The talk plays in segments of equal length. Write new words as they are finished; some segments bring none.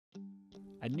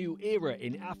A new era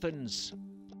in Athens.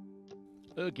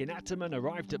 Ergin Ataman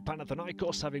arrived at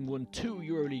Panathinaikos having won 2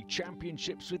 EuroLeague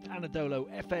championships with Anadolu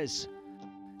Efes.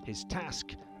 His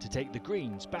task, to take the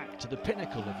Greens back to the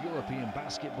pinnacle of European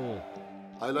basketball.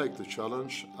 I like the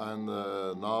challenge, and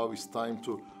now it's time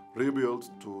to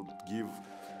rebuild, to give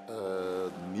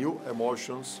new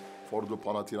emotions for the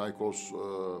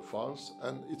Panathinaikos fans,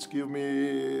 and it's give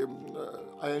me,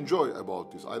 I enjoy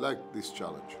about this. I like this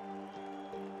challenge.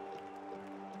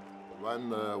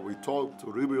 When we talk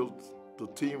to rebuild the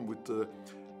team with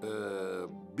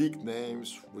big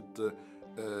names, with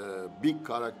big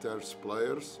characters,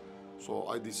 players, so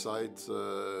I decide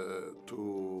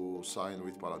to sign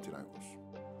with Panathinaikos.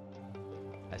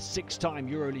 A 6-time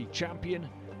EuroLeague champion,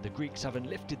 the Greeks haven't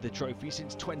lifted the trophy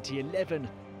since 2011,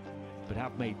 but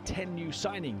have made 10 new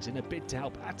signings in a bid to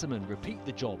help Ataman repeat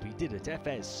the job he did at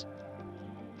Efes.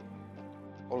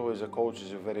 Always a coach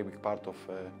is a very big part of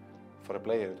for a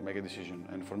player to make a decision.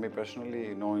 And for me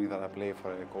personally, knowing that I play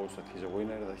for a coach that he's a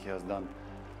winner, that he has done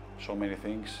so many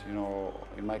things, you know,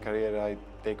 in my career I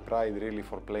take pride really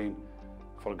for playing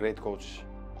for great coaches.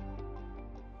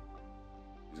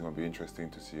 It's going to be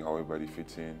interesting to see how everybody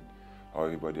fits in, how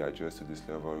everybody adjusts to this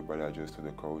level, everybody adjusts to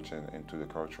the coach and to the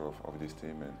culture of this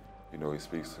team. And you know, it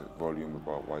speaks volume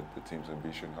about what the team's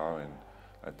ambition are, and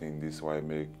I think this is why it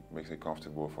makes it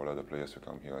comfortable for other players to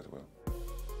come here as well.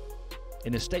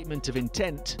 In a statement of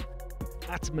intent,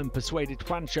 Ataman persuaded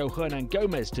Juancho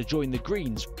Hernangomez to join the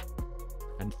Greens,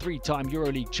 and 3-time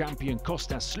EuroLeague champion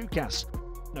Kostas Sloukas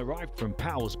arrived from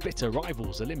PAOK's bitter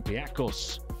rivals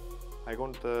Olympiakos. I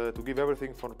want to give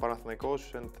everything for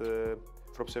Panathinaikos, and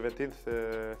from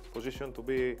 17th position to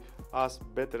be as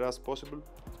better as possible,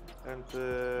 and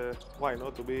why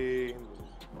not to be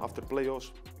after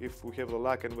playoffs, if we have the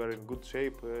luck and we're in good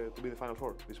shape, to be in the Final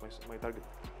Four. This is my target.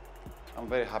 I'm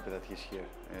very happy that he's here.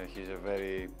 He's a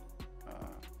very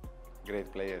great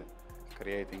player,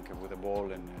 creating with the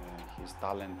ball, and his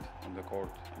talent on the court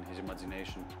and his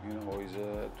imagination. You know, he's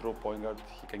a true point guard.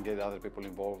 He can get other people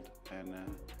involved, and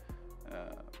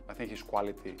I think his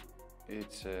quality,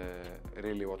 it's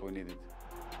really what we needed.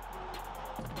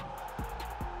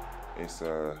 It's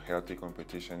a healthy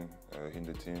competition in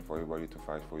the team for everybody to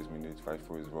fight for his minutes, fight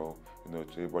for his role. You know,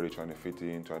 everybody trying to fit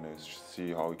in, trying to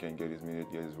see how he can get his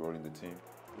minute, get his role in the team.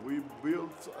 We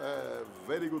built a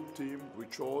very good team. We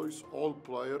chose all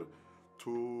players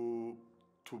to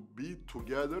be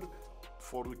together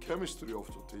for the chemistry of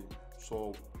the team.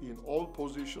 So in all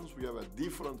positions we have a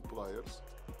different players.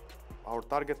 Our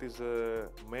target is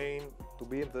main to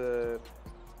be in the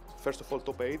first of all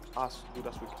top 8 as good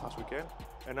as we can,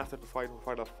 and after to fight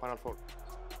the Final Four.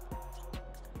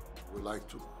 We like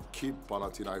to keep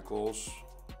Panathinaikos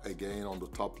again on the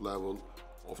top level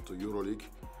of the EuroLeague,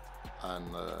 and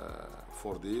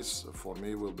for this, for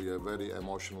me, will be a very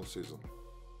emotional season.